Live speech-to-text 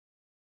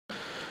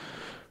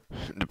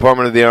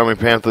Department of the Army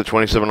pamphlet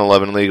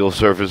 2711 Legal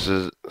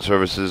Services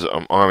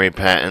Army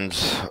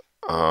Patents.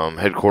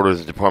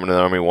 Headquarters, Department of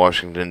the Army,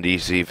 Washington,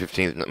 D.C.,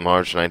 15th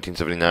March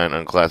 1979.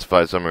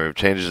 Unclassified summary of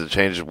changes. The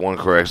changes, one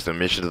corrects the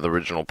omission of the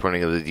original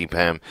printing of the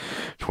DPAM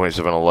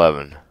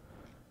 2711.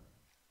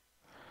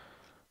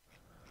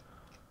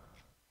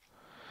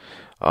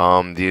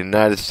 The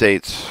United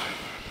States,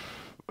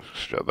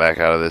 back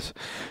out of this.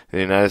 The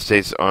United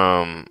States,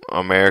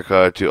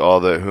 America, to all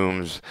that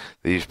whom's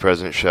these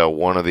present shall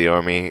one of the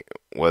Army,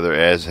 whether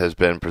as has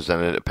been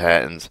presented at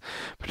patents,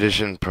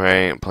 petition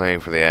playing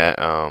for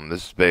the,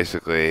 this is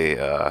basically,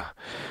 the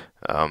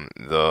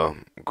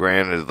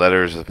granted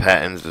letters of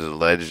patents is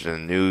alleged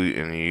in new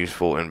and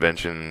useful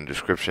invention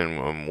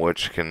description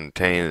which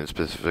contain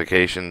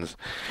specifications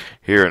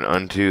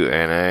hereinunto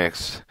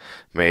annexed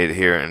made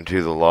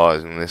hereunto the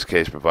laws, in this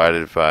case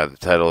provided by the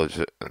title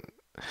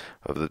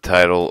of the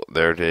title,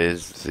 there it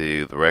is,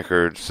 the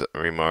records,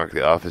 remark,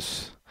 the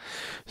office.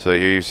 So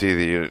here you see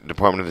the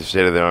Department of the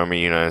State of the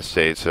Army, United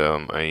States,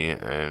 and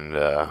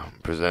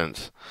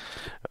presents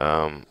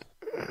Army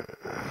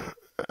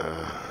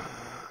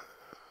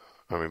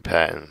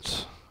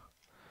patents.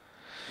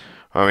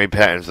 Army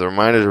patents. The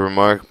reminder to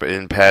remark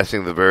in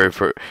passing the very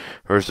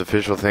first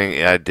official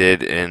thing I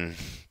did in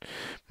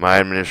my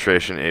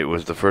administration, it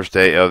was the first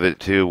day of it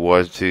too,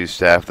 was to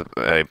staff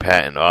a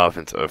patent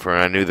office. For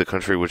I knew the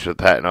country which the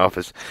patent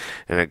office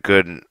and a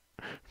good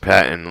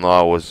patent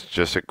law was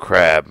just a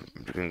crab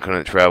and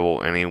couldn't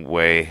travel any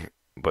way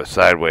but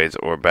sideways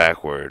or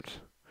backwards.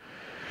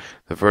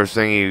 The first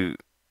thing you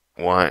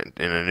want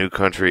in a new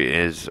country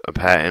is a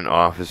patent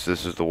office.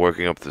 This is the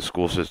working up the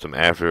school system,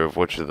 after of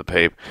which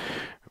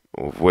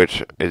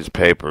is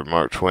paper.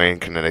 Mark Twain,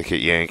 Connecticut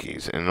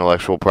Yankees.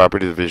 Intellectual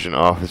Property Division,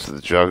 Office of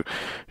the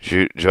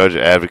Judge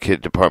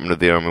Advocate, Department of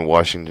the Army,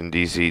 Washington,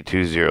 D.C.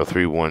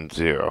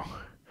 20310.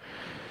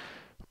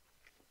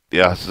 The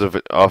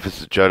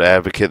Office of Judge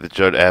Advocate, the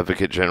Judge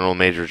Advocate General,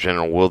 Major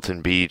General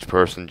Wilton B.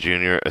 Person,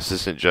 Jr.,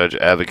 Assistant Judge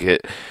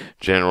Advocate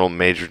General,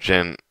 Major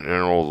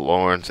General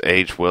Lawrence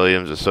H.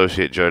 Williams,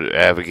 Associate Judge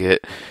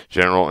Advocate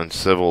General in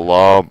Civil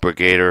Law,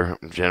 Brigadier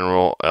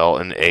General L.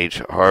 and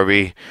H.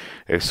 Harvey,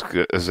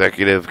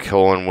 Executive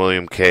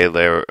William K.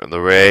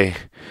 LeRae,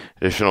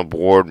 Additional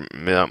Board,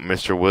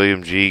 Mr.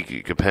 William G.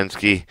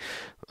 Kopensky,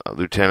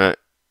 Lieutenant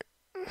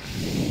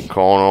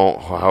Colonel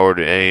Howard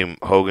A.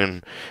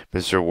 Hogan,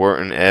 Mr.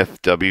 Wharton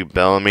F. W.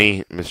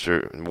 Bellamy,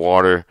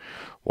 Mr.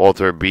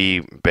 Walter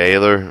B.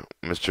 Baylor,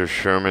 Mr.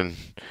 Sherman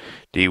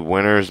D.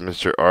 Winters,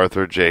 Mr.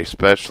 Arthur J.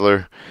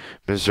 Spechler,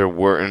 Mr.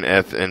 Wharton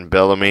F. N.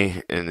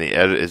 Bellamy, and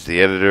is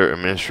the editor,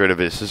 administrative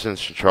assistant,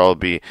 Charles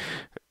B.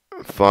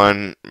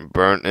 Fun,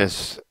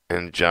 Burntness,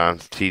 and John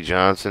T.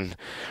 Johnson.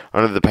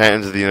 Under the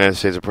patents of the United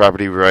States, a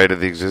property right of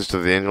the existence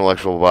of the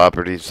intellectual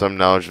property, some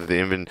knowledge of the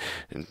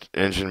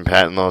invention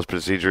patent laws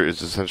procedure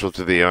is essential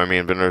to the Army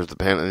inventors. The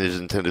patent is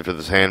intended for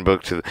this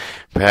handbook to the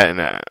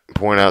patent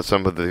point out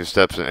some of the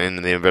steps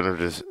in the inventor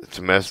to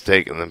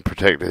domesticate and then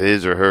protect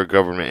his or her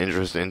government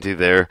interest into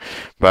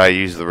thereby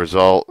use the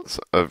results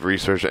of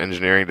research,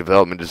 engineering,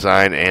 development,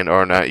 design, and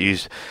are not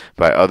used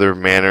by other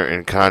manner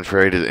and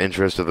contrary to the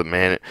interest of the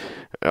member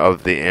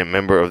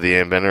of the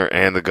inventor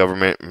and the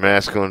government.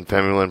 Masculine,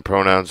 feminine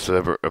pronouns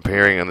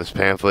appearing on this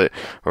pamphlet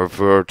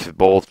refer to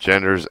both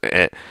genders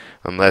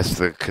unless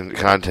the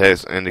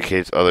context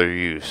indicates other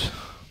use.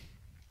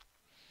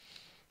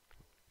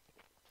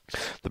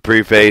 The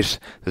preface.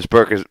 This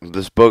purpose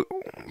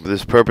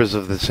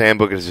of this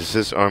handbook is to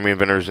assist Army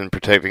inventors in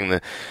protecting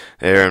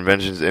their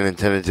inventions and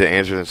intended to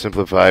answer and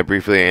simplify,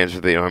 briefly answer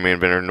the Army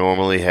inventor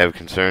normally have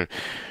concern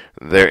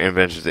their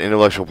inventions. The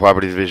Intellectual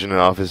Property Division and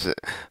Office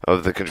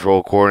of the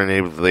Control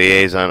Coordinated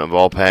Liaison of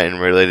all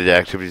patent-related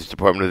activities,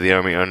 Department of the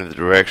Army, under the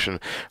direction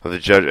of the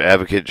Judge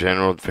Advocate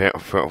General.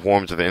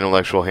 Forms of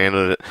intellectual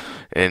handled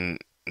and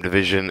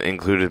division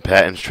included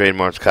patents,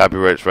 trademarks,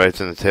 copyrights,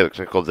 rights, and the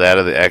technical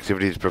data. The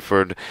activities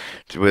preferred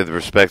with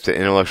respect to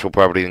intellectual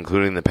property,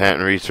 including the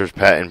patent research,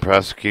 patent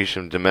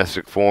prosecution,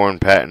 domestic foreign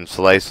patents,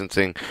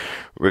 licensing,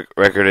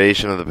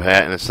 recordation of the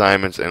patent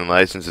assignments, and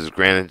licenses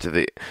granted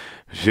to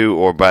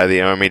or by the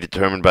Army,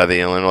 determined by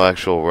the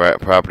intellectual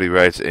property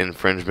rights,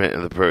 infringement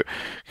of the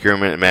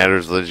procurement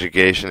matters,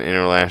 litigation,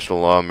 international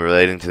law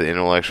relating to the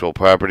intellectual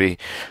property.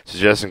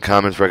 Suggestions,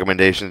 comments,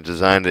 recommendations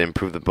designed to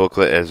improve the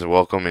booklet as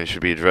welcome and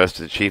should be addressed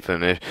to the Chief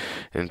of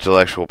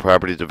Intellectual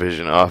Property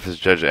Division, Office,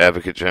 Judge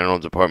Advocate General,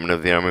 Department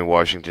of the Army,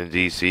 Washington,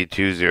 D.C.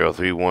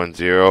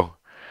 20310.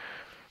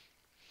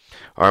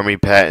 Army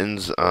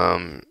patents,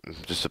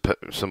 just a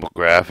simple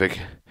graphic.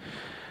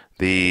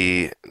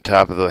 The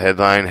top of the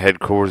headline,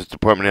 Headquarters,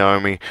 Department of the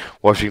Army,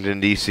 Washington,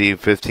 D.C.,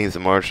 15th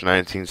of March,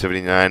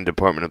 1979,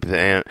 Department of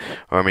the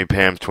Army,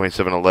 PAMS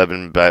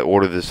 2711, by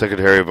order of the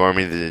Secretary of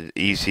Army, the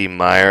E.C.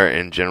 Meyer,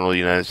 and General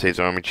United States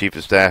Army Chief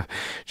of Staff,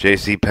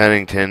 J.C.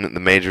 Pennington,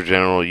 the Major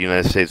General,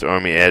 United States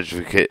Army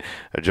Advocate,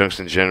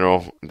 Adjutant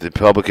General. The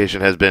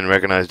publication has been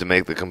recognized to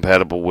make it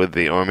compatible with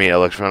the Army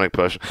Electronic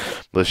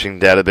Publishing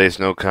Database.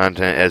 No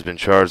content has been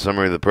charged.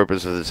 Summary of the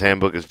purpose of this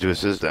handbook is to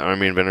assist the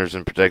Army inventors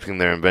in protecting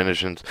their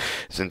inventions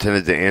is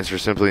intended to answer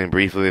simply and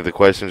briefly the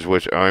questions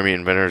which Army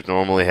inventors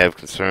normally have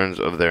concerns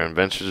of their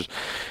inventions.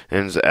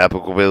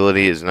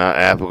 Applicability is not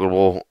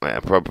applicable.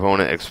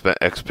 Proponent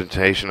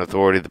expectation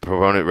authority. The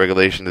proponent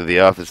regulation to the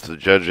office of the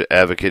Judge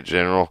Advocate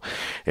General.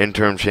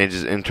 Interim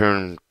changes.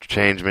 Interim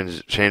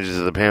changes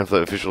of the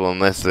pamphlet official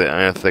unless the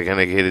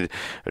authenticated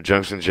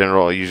adjunction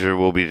general user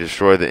will be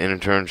destroyed. The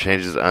interim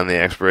changes on the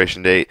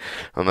expiration date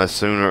unless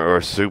sooner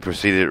or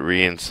superseded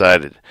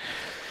reincited.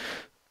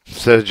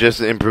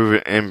 Suggest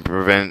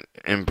improvements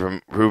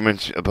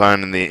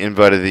upon the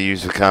invite of the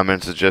use of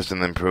comments suggesting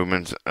the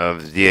improvements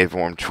of the DA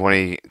Form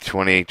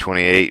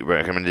 2028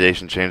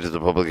 recommendation changes the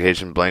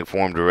publication blank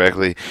form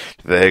directly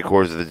to the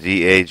headquarters of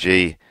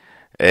the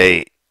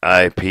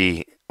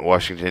DAGAIP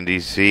Washington,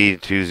 D.C.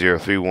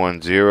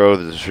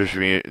 20310.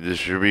 The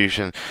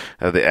distribution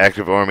of the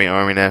active Army,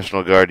 Army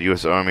National Guard,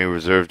 U.S. Army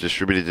Reserve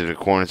distributed in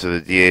accordance with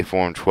the DA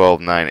Form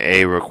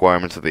 129A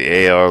requirements of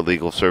the AR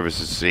Legal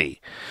Services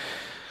C.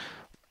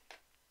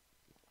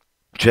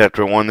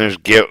 Chapter 1, there's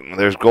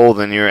gold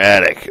in your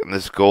attic.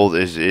 This gold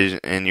is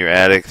in your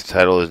attic. The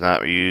title is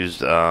not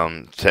used.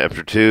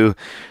 Chapter 2,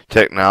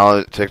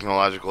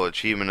 technological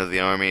achievement of the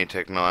Army.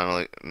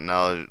 Technological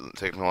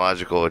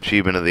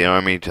achievement of the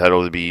Army.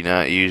 Title to be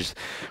not used.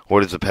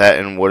 What is a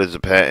patent? What is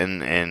a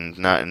patent and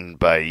not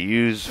by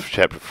use?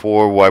 Chapter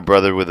 4, why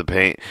bother with the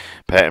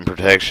patent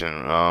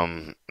protection?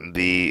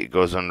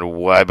 Goes under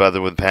why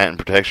bother with patent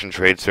protection,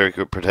 trade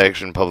secret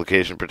protection,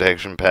 publication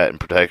protection, patent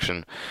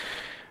protection.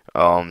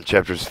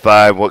 Chapters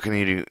 5, what can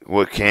you do,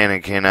 what can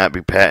and cannot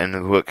be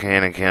patented, what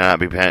can and cannot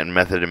be patented,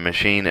 method and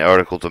machine,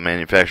 articles of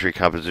manufacturing,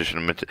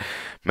 composition of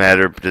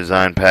matter,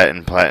 design,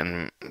 patent,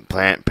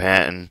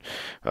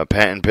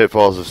 patent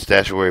pitfalls of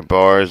statutory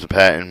bars,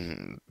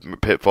 patent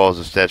pitfalls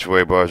of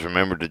statutory bars.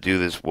 Remember to do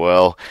this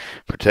well.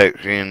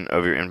 Protection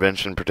of your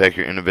invention, protect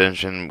your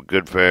invention,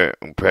 good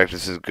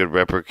practices, good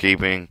record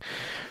keeping.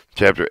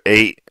 Chapter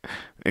 8,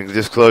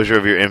 disclosure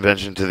of your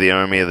invention to the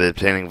Army, the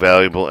obtaining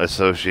valuable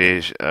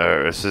assistance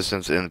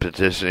in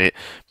petition,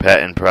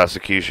 patent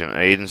prosecution.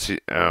 Agency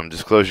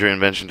disclosure your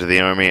invention to the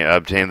Army,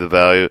 obtain the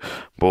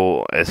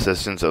valuable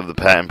assistance of the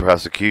patent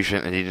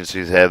prosecution.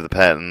 Agencies have the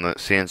patent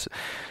science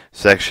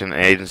section.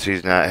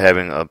 Agencies not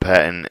having a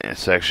patent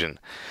section.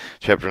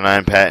 Chapter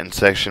 9, patent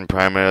section,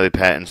 primarily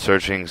patent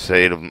searching,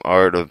 state of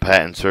art of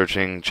patent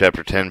searching.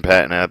 Chapter 10,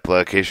 patent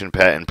application,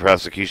 patent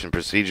prosecution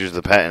procedures.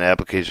 The patent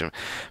application,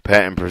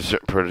 patent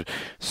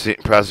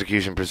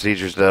prosecution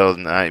procedures that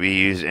not be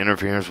used.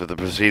 Interference with the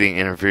proceeding,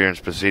 interference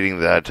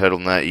proceeding, the title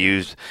not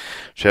used.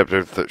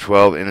 Chapter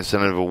 12,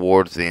 incentive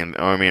awards, the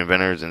Army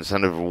inventors.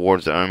 Incentive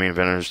awards, the Army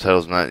inventors.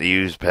 Titles not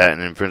used.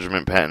 Patent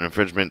infringement,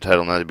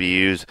 title not to be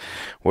used.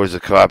 What is a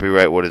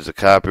copyright? What is a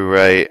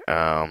copyright?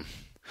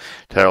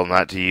 Title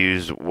not to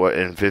use. What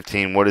in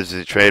 15? What is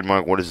the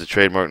trademark? What is the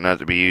trademark not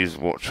to be used?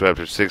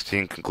 Chapter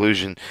 16,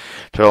 conclusion.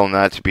 Title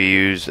not to be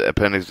used.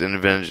 Appendix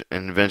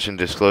invention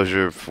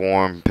disclosure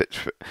form.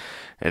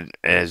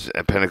 As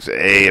Appendix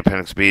A,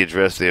 Appendix B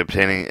address the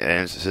obtaining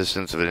and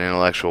assistance of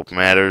intellectual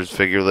matters.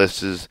 Figure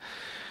lists.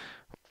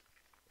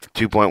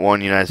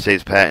 2.1 United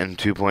States patent.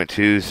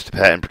 2.2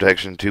 patent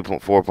protection.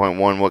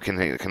 2.4.1 what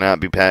cannot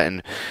be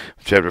patented.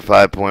 Chapter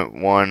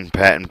 5.1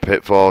 patent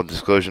pitfall,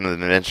 disclosure of the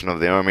invention of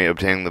the Army,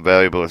 obtaining the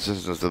valuable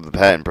assistance of the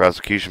patent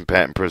prosecution,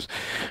 patent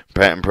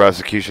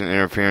prosecution,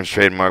 interference,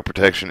 trademark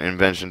protection,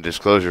 invention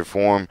disclosure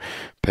form,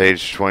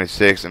 page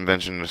 26,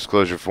 invention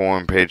disclosure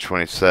form, page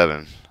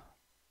 27.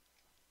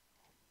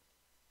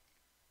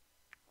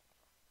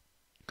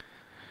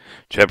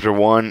 Chapter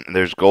 1,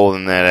 there's gold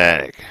in that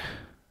attic.